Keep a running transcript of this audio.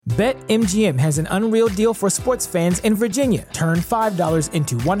BetMGM has an unreal deal for sports fans in Virginia. Turn $5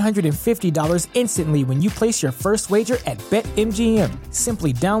 into $150 instantly when you place your first wager at BetMGM.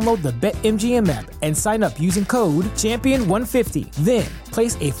 Simply download the BetMGM app and sign up using code Champion150. Then,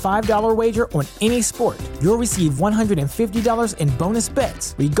 place a $5 wager on any sport. You'll receive $150 in bonus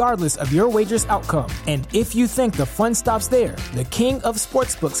bets, regardless of your wager's outcome. And if you think the fun stops there, the King of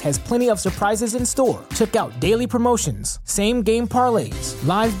Sportsbooks has plenty of surprises in store. Check out daily promotions, same-game parlays,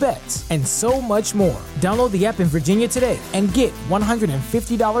 live bets, and so much more. Download the app in Virginia today and get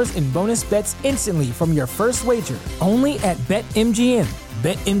 $150 in bonus bets instantly from your first wager. Only at BetMGM.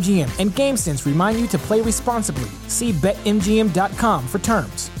 BetMGM and GameSense remind you to play responsibly. See BetMGM.com for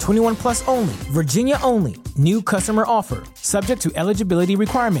terms. 21 plus only. Virginia only. New customer offer. Subject to eligibility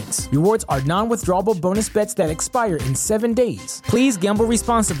requirements. Rewards are non-withdrawable bonus bets that expire in 7 days. Please gamble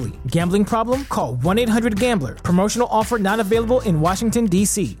responsibly. Gambling problem? Call 1-800-GAMBLER. Promotional offer not available in Washington,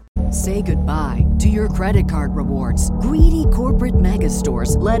 D.C. Say goodbye to your credit card rewards. Greedy corporate mega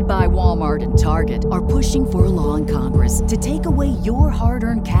stores, led by Walmart and Target, are pushing for a law in Congress to take away your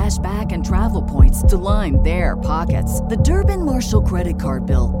hard-earned cash back and travel points to line their pockets. The Durbin-Marshall credit card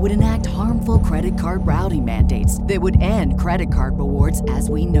bill would enact harmful credit card routing mandates that would end credit card rewards as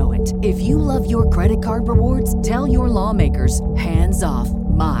we know it. If you love your credit card rewards, tell your lawmakers, hands off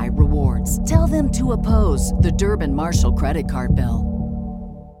my rewards. Tell them to oppose the Durbin-Marshall credit card bill.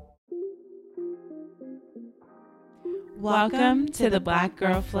 Welcome to the Black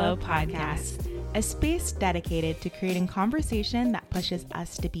Girl Flow podcast, a space dedicated to creating conversation that pushes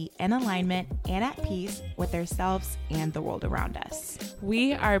us to be in alignment and at peace with ourselves and the world around us.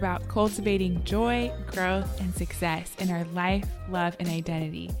 We are about cultivating joy, growth, and success in our life, love, and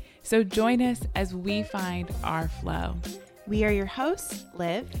identity. So join us as we find our flow. We are your hosts,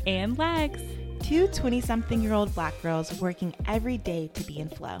 Liv and Legs, two 20-something-year-old Black girls working every day to be in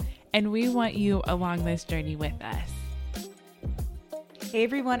flow. And we want you along this journey with us. Hey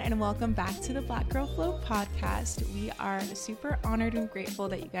everyone, and welcome back to the Black Girl Flow podcast. We are super honored and grateful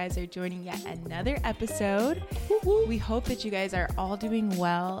that you guys are joining yet another episode. Woo-hoo. We hope that you guys are all doing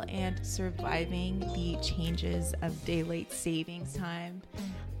well and surviving the changes of daylight savings time.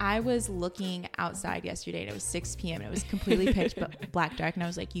 I was looking outside yesterday and it was 6 p.m. and it was completely pitch black dark, and I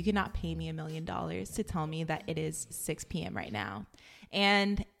was like, you cannot pay me $1 million to tell me that it is 6 p.m. right now.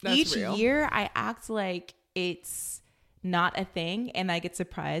 And that's each real. Year I act like it's not a thing, and I get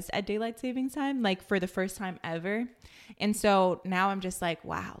surprised at daylight savings time, like for the first time ever. And so now I'm just like,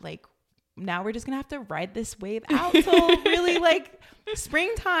 wow, like now we're just gonna have to ride this wave out till really like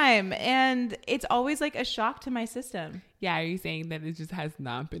springtime, and it's always like a shock to my system. Yeah, are you saying that it just has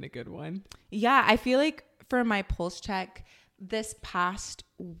not been a good one? Yeah, I feel like for my pulse check this past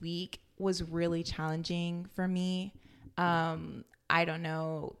week was really challenging for me. I don't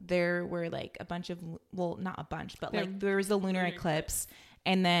know. There were like a bunch of, well, not a bunch, but like there was a lunar eclipse.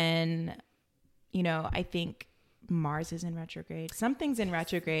 And then, you know, I think Mars is in retrograde. Something's in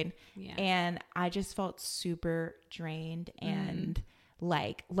retrograde. Yeah. And I just felt super drained and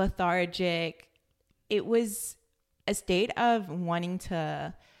like lethargic. It was a state of wanting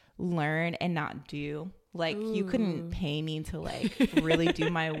to learn and not do. Like, you couldn't pay me to like really do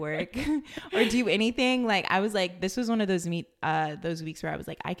my work or do anything. Like, I was like, this was one of those weeks where I was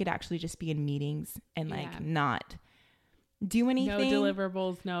like, I could actually just be in meetings and like not do anything. No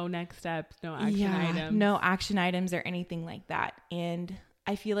deliverables, no next steps, no action items. No action items or anything like that. And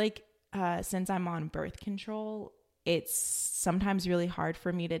I feel like since I'm on birth control, it's sometimes really hard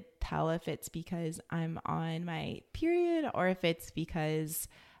for me to tell if it's because I'm on my period or if it's because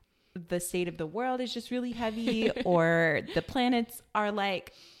the state of the world is just really heavy or the planets are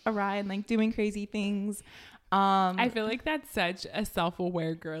like awry and like doing crazy things. I feel like that's such a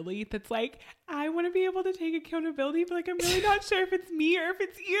self-aware girly that's like, I want to be able to take accountability, but like I'm really not sure if it's me or if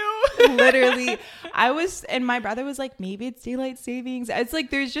it's you. Literally, and my brother was like, maybe it's daylight savings. It's like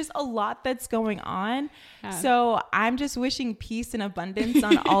there's just a lot that's going on. Yeah. So I'm just wishing peace and abundance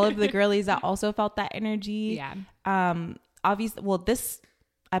on all of the girlies that also felt that energy. Yeah. Obviously, well, this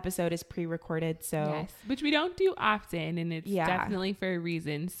episode is pre-recorded, so yes, which we don't do often, and it's definitely for a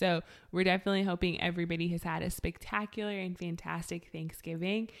reason. So we're definitely hoping everybody has had a spectacular and fantastic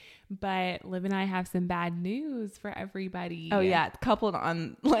Thanksgiving. But Liv and I have some bad news for everybody. Oh yeah, coupled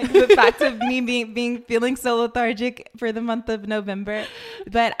on like the fact of me feeling so lethargic for the month of November.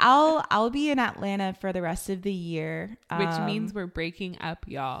 But I'll be in Atlanta for the rest of the year, which means we're breaking up,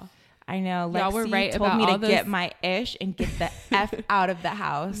 y'all. I know. Y'all were right told about me all to get my ish and get the F out of the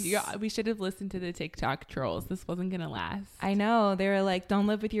house. Yeah, we should have listened to the TikTok trolls. This wasn't going to last. I know. They were like, don't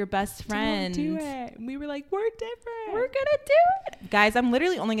live with your best friend. Don't do it. And we were like, we're different. We're going to do it. Guys, I'm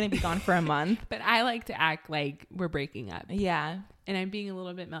literally only going to be gone for a month. But I like to act like we're breaking up. Yeah. And I'm being a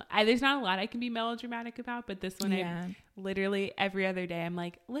little bit there's not a lot I can be melodramatic about, but this one, Yeah. I literally every other day I'm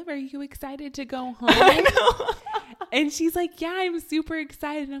like, Liv, are you excited to go home? I know. And she's like, yeah, I'm super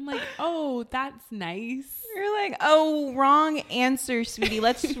excited. And I'm like, oh, that's nice. You're like, oh, wrong answer, sweetie.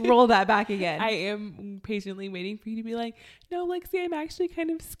 Let's roll that back again. I am patiently waiting for you to be like, no, Lexi, I'm actually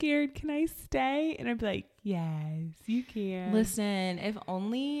kind of scared. Can I stay? And I'd be like, yes, you can. Listen, if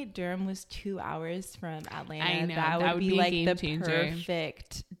only Durham was 2 hours from Atlanta, I know, that would be a like game the changer.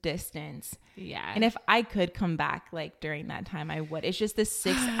 perfect distance. Yeah. And if I could come back like during that time, I would. It's just the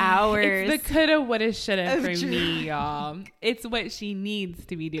 6 hours. It's the coulda, woulda, shoulda of for me, y'all. It's what she needs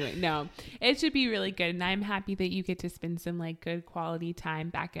to be doing. No, it should be really good. And I'm happy that you get to spend some like good quality time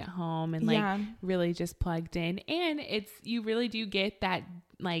back at home and like really just plugged in. And you really do get that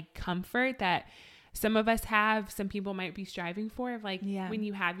like comfort that some of us have, some people might be striving for, of like when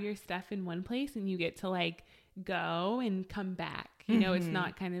you have your stuff in one place and you get to like go and come back. You know, it's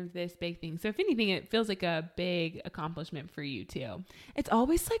not kind of this big thing. So if anything, it feels like a big accomplishment for you too. It's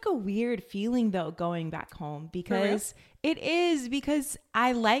always like a weird feeling though, going back home, because because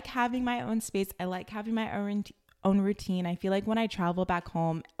I like having my own space. I like having my own routine. I feel like when I travel back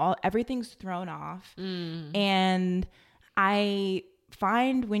home, everything's thrown off. And I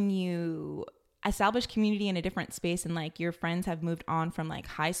find when you establish community in a different space and like your friends have moved on from like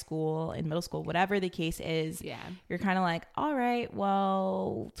high school and middle school, whatever the case is, you're kind of like, all right,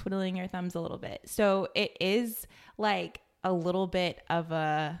 well, twiddling your thumbs a little bit. So it is like a little bit of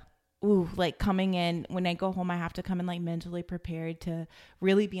like coming in, when I go home, I have to come in like mentally prepared to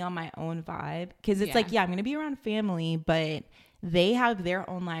really be on my own vibe. Cause it's like, I'm going to be around family, but they have their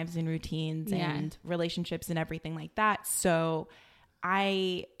own lives and routines and relationships and everything like that. So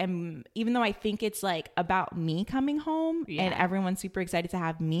I am, even though I think it's like about me coming home and everyone's super excited to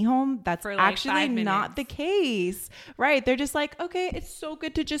have me home, that's like actually not the case, right? They're just like, okay, it's so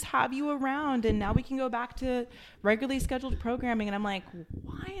good to just have you around and now we can go back to regularly scheduled programming. And I'm like,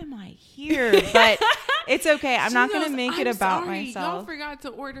 why am I here? But it's okay. I'm not going to make it about myself. Y'all forgot to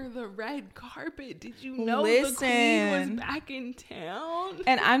order the red carpet. Did you know the queen was back in town?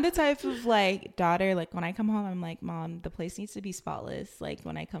 And I'm the type of like daughter, like when I come home, I'm like, Mom, the place needs to be spotless. Like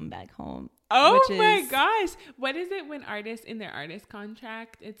when I come back home. Oh my gosh. What is it when artists in their artist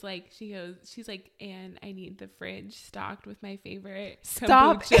contract, it's like she's like, and I need the fridge stocked with my favorite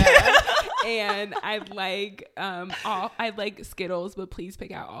kombucha. And I'd like Skittles, but please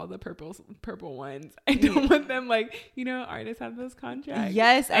pick out all the purple ones. I don't want them like, artists have those contracts.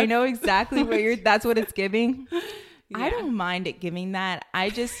 Yes, I know exactly that's what it's giving. I don't mind it giving that. I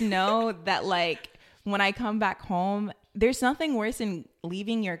just know that like when I come back home, there's nothing worse than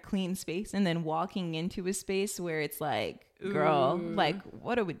leaving your clean space and then walking into a space where it's like, girl, like,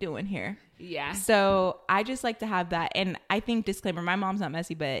 what are we doing here? Yeah. So I just like to have that. And I think, disclaimer, my mom's not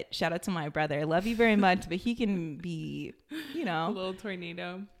messy, but shout out to my brother. I love you very much, but he can be, a little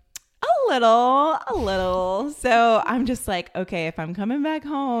tornado. A little. So I'm just like, okay, if I'm coming back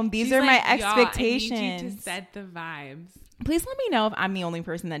home, these are my expectations. I need you to set the vibes. Please let me know if I'm the only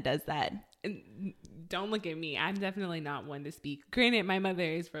person that does that. Don't look at me. I'm definitely not one to speak. Granted, my mother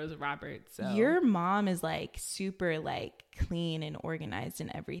is Rosa Roberts. So your mom is like super like clean and organized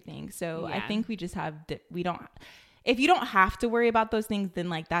and everything. So I think we just have, if you don't have to worry about those things, then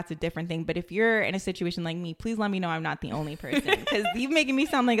like that's a different thing. But if you're in a situation like me, please let me know I'm not the only person, because you're making me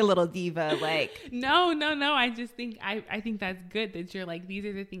sound like a little diva. Like no. I just think I think that's good that you're like, these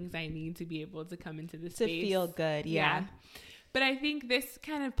are the things I need to be able to come into this space to feel good. Yeah. But I think this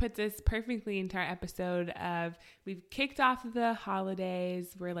kind of puts us perfectly into our episode of, we've kicked off the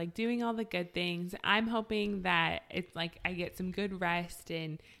holidays. We're like doing all the good things. I'm hoping that it's like I get some good rest,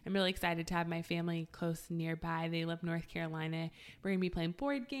 and I'm really excited to have my family close nearby. They live in North Carolina. We're going to be playing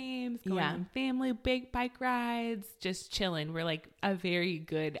board games, going on family big bike rides, just chilling. We're like a very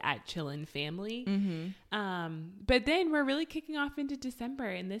good at chilling family. But then we're really kicking off into December,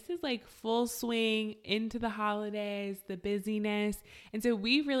 and this is like full swing into the holidays, the busyness. And so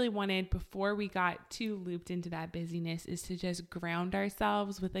we really wanted, before we got too looped into that busyness, is to just ground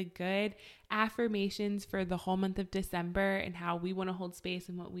ourselves with a good affirmations for the whole month of December and how we want to hold space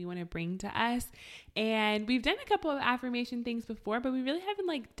and what we want to bring to us. And we've done a couple of affirmation things before, but we really haven't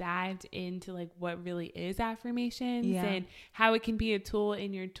like dived into like what really is affirmations and how it can be a tool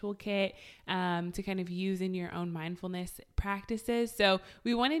in your toolkit to kind of use in your own mindfulness practices. So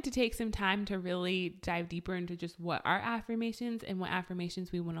we wanted to take some time to really dive deeper into just what are affirmations and what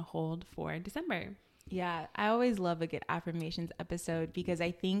affirmations we want to hold for December. Yeah, I always love a good affirmations episode because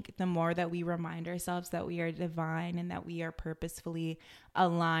I think the more that we remind ourselves that we are divine and that we are purposefully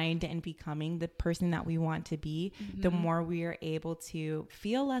aligned and becoming the person that we want to be, the more we are able to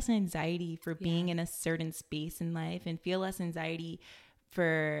feel less anxiety for being in a certain space in life and feel less anxiety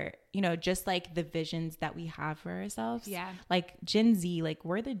for, you know, just like the visions that we have for ourselves. Yeah. Like Gen Z, like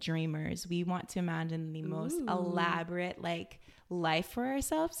we're the dreamers. We want to imagine the most elaborate, like life for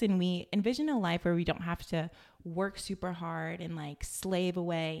ourselves, and we envision a life where we don't have to work super hard and like slave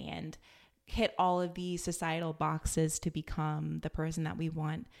away and hit all of these societal boxes to become the person that we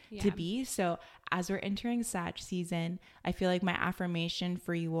want to be. So as we're entering Sag season, I feel like my affirmation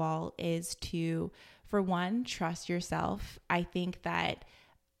for you all is to, for one, trust yourself. I think that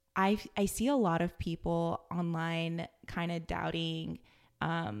I see a lot of people online kind of doubting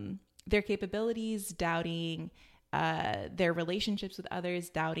their capabilities, doubting their relationships with others,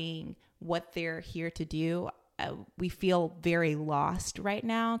 doubting what they're here to do. We feel very lost right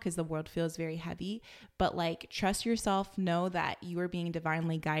now because the world feels very heavy, but like trust yourself, know that you are being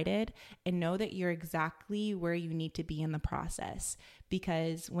divinely guided, and know that you're exactly where you need to be in the process.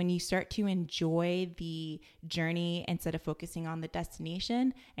 Because when you start to enjoy the journey instead of focusing on the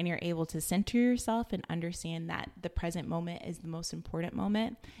destination, and you're able to center yourself and understand that the present moment is the most important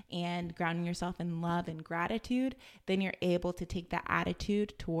moment, and grounding yourself in love and gratitude, then you're able to take that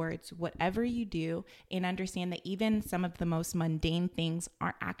attitude towards whatever you do and understand that even some of the most mundane things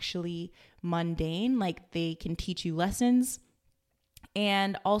aren't actually mundane. Like they can teach you lessons.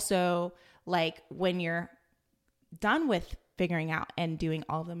 And also, like when you're done with figuring out and doing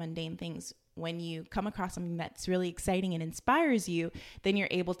all the mundane things, when you come across something that's really exciting and inspires you, then you're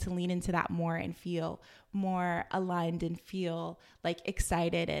able to lean into that more and feel more aligned and feel like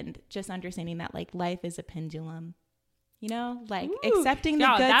excited, and just understanding that like life is a pendulum. You know, like accepting the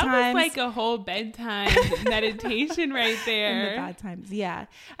good times. That was like a whole bedtime meditation right there. And the bad times. Yeah.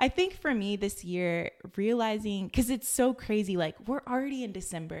 I think for me this year, realizing, because it's so crazy, like we're already in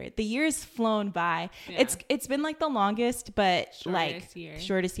December. The year's flown by. Yeah. It's been like the longest, but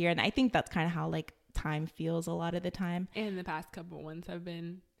shortest year. And I think that's kind of how like time feels a lot of the time. And the past couple ones have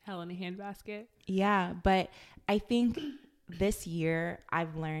been hell in a handbasket. Yeah. But I think this year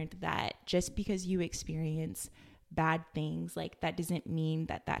I've learned that just because you experience bad things, like that doesn't mean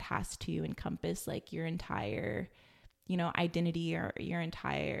that that has to encompass like your entire, you know, identity or your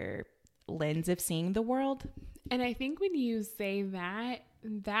entire lens of seeing the world. And I think when you say that,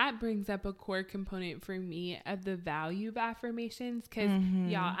 that brings up a core component for me of the value of affirmations. Because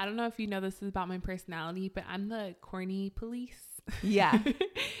y'all, I don't know if you know this is about my personality, but I'm the corny police. Yeah.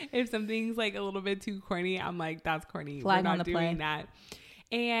 If something's like a little bit too corny, I'm like, that's corny. Flag We're on not the doing play. that.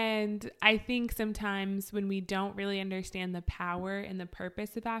 And I think sometimes when we don't really understand the power and the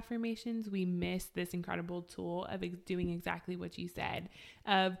purpose of affirmations, we miss this incredible tool of doing exactly what you said.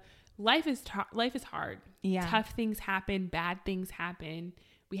 Of life is hard. Yeah. Tough things happen. Bad things happen.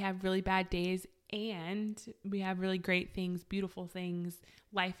 We have really bad days and we have really great things, beautiful things.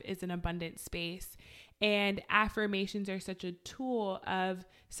 Life is an abundant space. And affirmations are such a tool of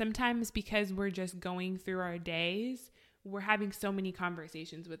sometimes, because we're just going through our days, we're having so many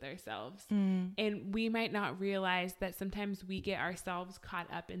conversations with ourselves, and we might not realize that sometimes we get ourselves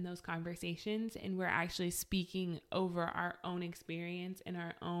caught up in those conversations, and we're actually speaking over our own experience and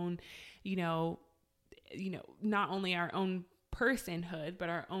our own, you know, not only our own personhood, but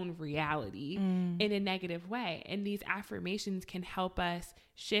our own reality in a negative way. And these affirmations can help us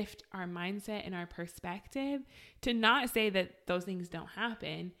shift our mindset and our perspective to not say that those things don't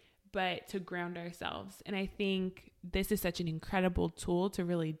happen, but to ground ourselves. And I think this is such an incredible tool to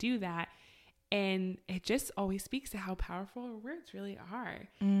really do that. And it just always speaks to how powerful our words really are.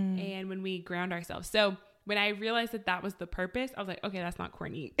 And when we ground ourselves. So when I realized that that was the purpose, I was like, okay, that's not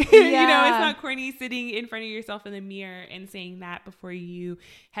corny. Yeah. You know, it's not corny sitting in front of yourself in the mirror and saying that before you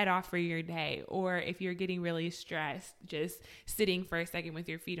head off for your day. Or if you're getting really stressed, just sitting for a second with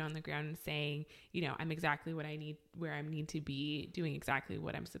your feet on the ground and saying, you know, I'm exactly what I need, where I need to be, doing exactly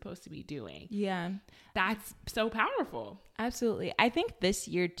what I'm supposed to be doing. Yeah. That's so powerful. Absolutely. I think this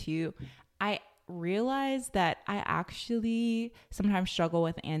year too, I realized that I actually sometimes struggle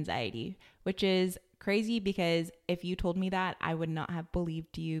with anxiety, which is crazy because if you told me that, I would not have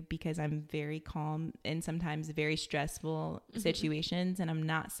believed you because I'm very calm in sometimes very stressful situations. And I'm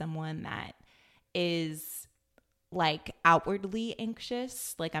not someone that is like outwardly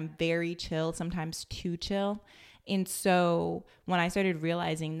anxious. Like I'm very chill, sometimes too chill. And so when I started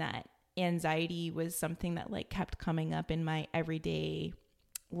realizing that anxiety was something that like kept coming up in my everyday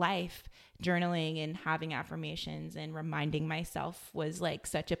life, journaling and having affirmations and reminding myself was like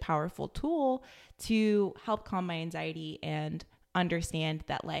such a powerful tool to help calm my anxiety and understand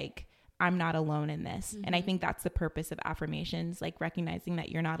that like I'm not alone in this. And I think that's the purpose of affirmations, like recognizing that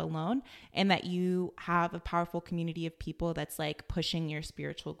you're not alone and that you have a powerful community of people that's like pushing your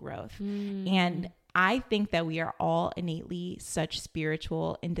spiritual growth. And I think that we are all innately such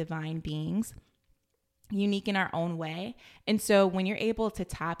spiritual and divine beings, unique in our own way. And so when you're able to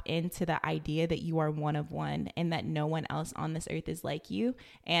tap into the idea that you are one of one and that no one else on this earth is like you,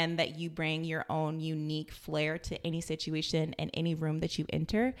 and that you bring your own unique flair to any situation and any room that you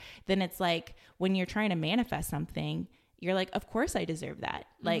enter, then it's like when you're trying to manifest something, you're like, of course I deserve that.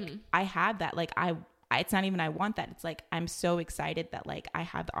 Like I have that. Like it's not even I want that. It's like I'm so excited that like I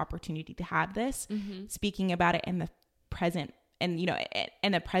have the opportunity to have this. Speaking about it in the present and, you know,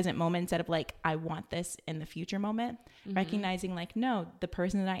 in the present moment instead of like, I want this in the future moment, recognizing like, no, the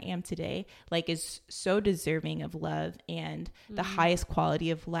person that I am today, like is so deserving of love and the highest quality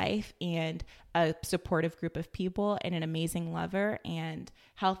of life and a supportive group of people and an amazing lover and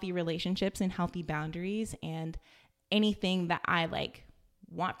healthy relationships and healthy boundaries and anything that I like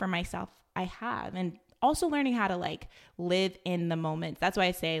want for myself, I have. And also learning how to like live in the moments. That's why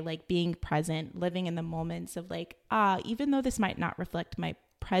I say like being present, living in the moments of like, even though this might not reflect my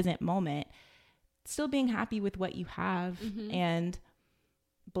present moment, still being happy with what you have and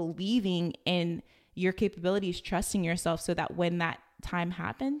believing in your capabilities, trusting yourself so that when that time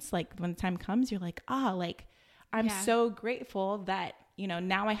happens, like when the time comes, you're like, like I'm so grateful that, you know,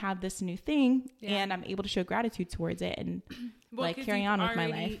 now I have this new thing and I'm able to show gratitude towards it and like carry on with my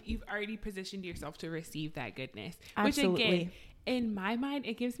life. You've already positioned yourself to receive that goodness. Absolutely. Which again, in my mind,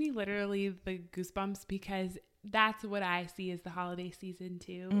 it gives me literally the goosebumps because that's what I see as the holiday season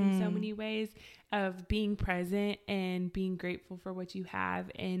too, in so many ways, of being present and being grateful for what you have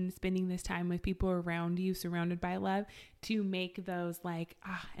and spending this time with people around you, surrounded by love, to make those like,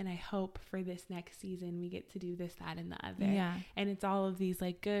 and I hope for this next season we get to do this, that, and the other. Yeah. And it's all of these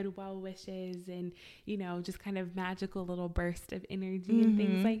like good well wishes and, you know, just kind of magical little burst of energy and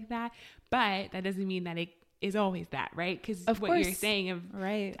things like that. But that doesn't mean that it is always that, right? Because what you're saying of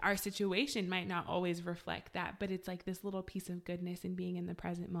our situation might not always reflect that, but it's like this little piece of goodness and being in the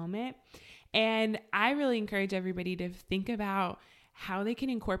present moment. And I really encourage everybody to think about how they can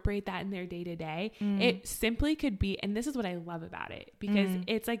incorporate that in their day to day. It simply could be, and this is what I love about it, because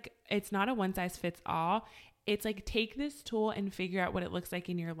it's like, it's not a one size fits all. It's like, take this tool and figure out what it looks like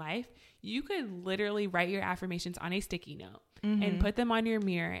in your life. You could literally write your affirmations on a sticky note and put them on your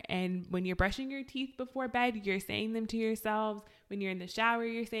mirror. And when you're brushing your teeth before bed, you're saying them to yourselves. When you're in the shower,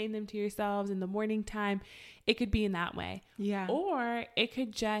 you're saying them to yourselves. In the morning time, it could be in that way. Yeah. Or it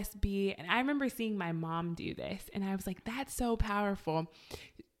could just be, and I remember seeing my mom do this and I was like, that's so powerful.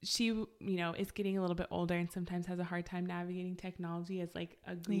 She, you know, is getting a little bit older and sometimes has a hard time navigating technology as like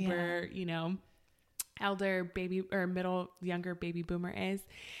a goober, you know, elder baby or younger baby boomer is.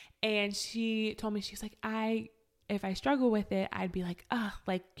 And she told me, she's like, if I struggle with it, I'd be like,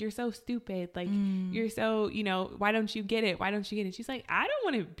 like, you're so stupid. Like, you're so, you know, why don't you get it? Why don't you get it? She's like, I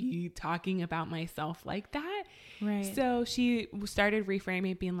don't want to be talking about myself like that. Right. So she started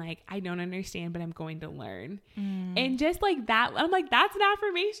reframing it, being like, I don't understand, but I'm going to learn. And just like that, I'm like, that's an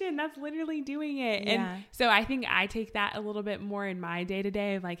affirmation. That's literally doing it. Yeah. And so I think I take that a little bit more in my day to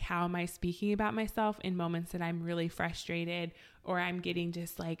day, like, how am I speaking about myself in moments that I'm really frustrated or I'm getting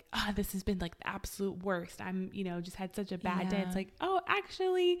just like, this has been like the absolute worst. I'm, you know, just had such a bad day. It's like,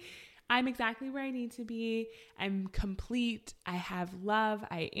 actually, I'm exactly where I need to be. I'm complete. I have love.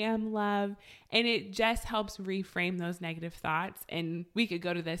 I am love. And it just helps reframe those negative thoughts. And we could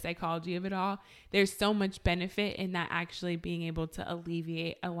go to the psychology of it all. There's so much benefit in that actually being able to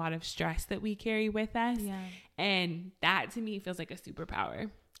alleviate a lot of stress that we carry with us. Yeah. And that to me feels like a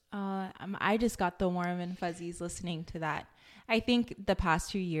superpower. I just got the warm and fuzzies listening to that. I think the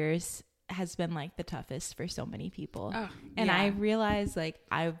past 2 years has been like the toughest for so many people. And I realized like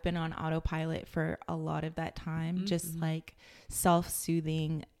I've been on autopilot for a lot of that time, just like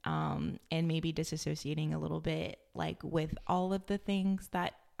self-soothing and maybe disassociating a little bit like with all of the things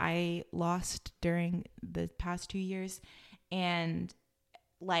that I lost during the past 2 years. And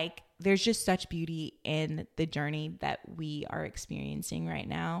like there's just such beauty in the journey that we are experiencing right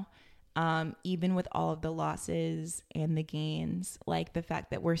now. even with all of the losses and the gains, like the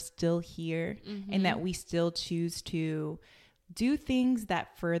fact that we're still here and that we still choose to do things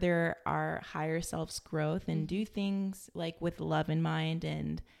that further our higher self's growth and do things like with love in mind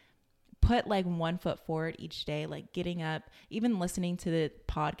and put like one foot forward each day, like getting up, even listening to the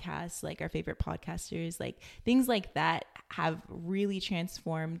podcasts, like our favorite podcasters, like things like that have really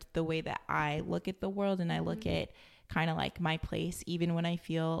transformed the way that I look at the world. And I look at kind of like my place, even when I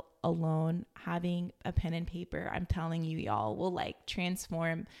feel alone. Having a pen and paper, I'm telling you, y'all, will like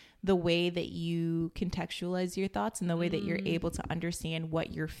transform the way that you contextualize your thoughts and the way that you're able to understand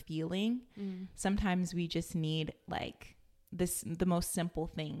what you're feeling. Sometimes we just need like the most simple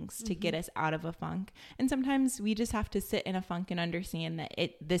things to get us out of a funk, and sometimes we just have to sit in a funk and understand that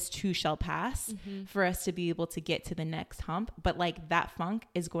this too shall pass for us to be able to get to the next hump. But like that funk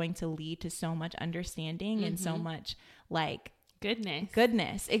is going to lead to so much understanding and so much like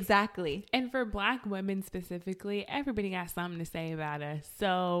goodness. Exactly. And for Black women specifically, everybody got something to say about us,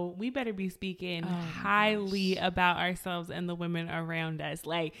 so we better be speaking highly about ourselves and the women around us.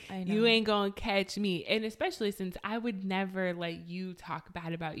 Like, you ain't gonna catch me. And especially since I would never let you talk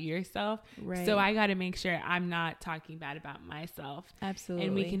bad about yourself, right? So I got to make sure I'm not talking bad about myself. Absolutely.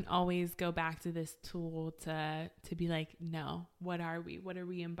 And we can always go back to this tool to be like, no, what are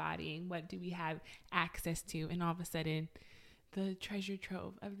we embodying? What do we have access to? And all of a sudden the treasure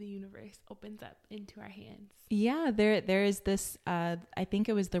trove of the universe opens up into our hands. Yeah, there is this, I think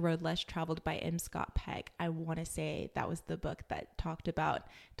it was The Road Less Traveled by M. Scott Peck. I want to say that was the book that talked about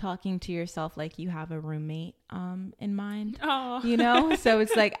talking to yourself like you have a roommate in mind. Oh. You know? So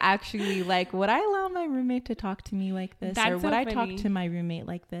it's like, actually, like, would I allow my roommate to talk to me like this? That's or would I talk to my roommate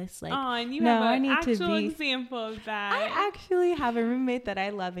like this? Like, oh, and you have an actual example of that. I actually have a roommate that I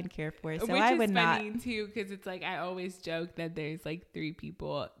love and care for. So I would not. Which is funny too, because it's like, I always joke that there's like 3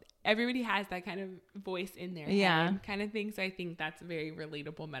 people. Everybody has that kind of voice in their head kind of thing. So I think that's a very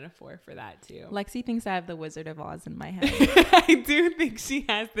relatable metaphor for that too. Lexi thinks I have the Wizard of Oz in my head. I do think she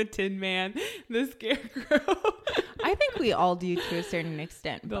has the Tin Man, the Scarecrow. I think we all do to a certain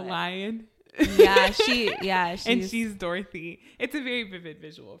extent. The lion. And she's Dorothy. It's a very vivid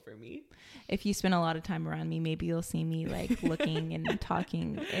visual for me. If you spend a lot of time around me, maybe you'll see me like looking and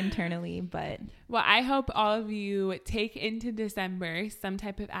talking internally. But well, I hope all of you take into December some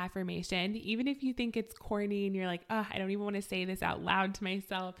type of affirmation, even if you think it's corny and you're like, oh, I don't even want to say this out loud to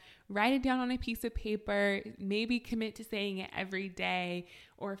myself. Write it down on a piece of paper, maybe commit to saying it every day,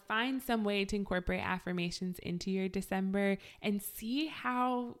 or find some way to incorporate affirmations into your December and see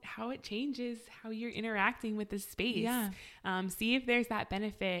how it changes how you're interacting with the space. Yeah. See if there's that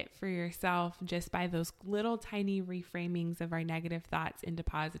benefit for yourself just by those little tiny reframings of our negative thoughts into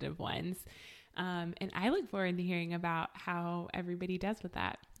positive ones. And I look forward to hearing about how everybody does with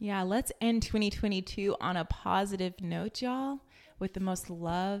that. Yeah, let's end 2022 on a positive note, y'all, with the most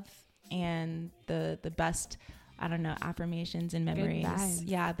love and the best, I don't know, affirmations and memories.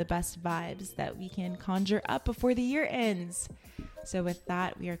 Yeah, the best vibes that we can conjure up before the year ends. So with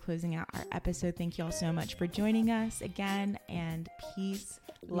that, we are closing out our episode. Thank you all so much for joining us again, and peace,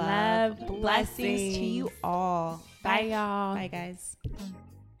 love, blessings to you all. Bye, y'all. Bye, guys.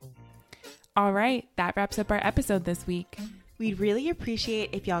 All right, that wraps up our episode this week. We'd really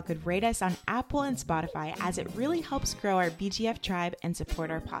appreciate if y'all could rate us on Apple and Spotify, as it really helps grow our BGF tribe and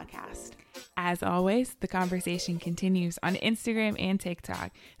support our podcast. As always, the conversation continues on Instagram and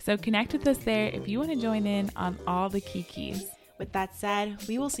TikTok, so connect with us there if you want to join in on all the keys. With that said,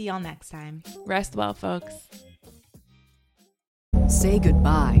 we will see y'all next time. Rest well, folks. Say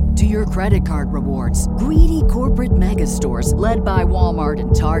goodbye to your credit card rewards. Greedy corporate mega stores, led by Walmart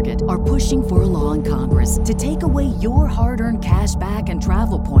and Target, are pushing for a law in Congress to take away your hard-earned cash back and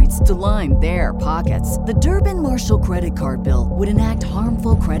travel points to line their pockets. The Durbin-Marshall credit card bill would enact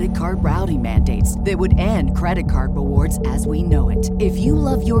harmful credit card routing mandates that would end credit card rewards as we know it. If you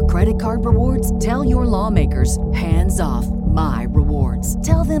love your credit card rewards, tell your lawmakers, hands off my rewards.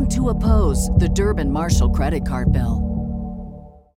 Tell them to oppose the Durbin-Marshall credit card bill.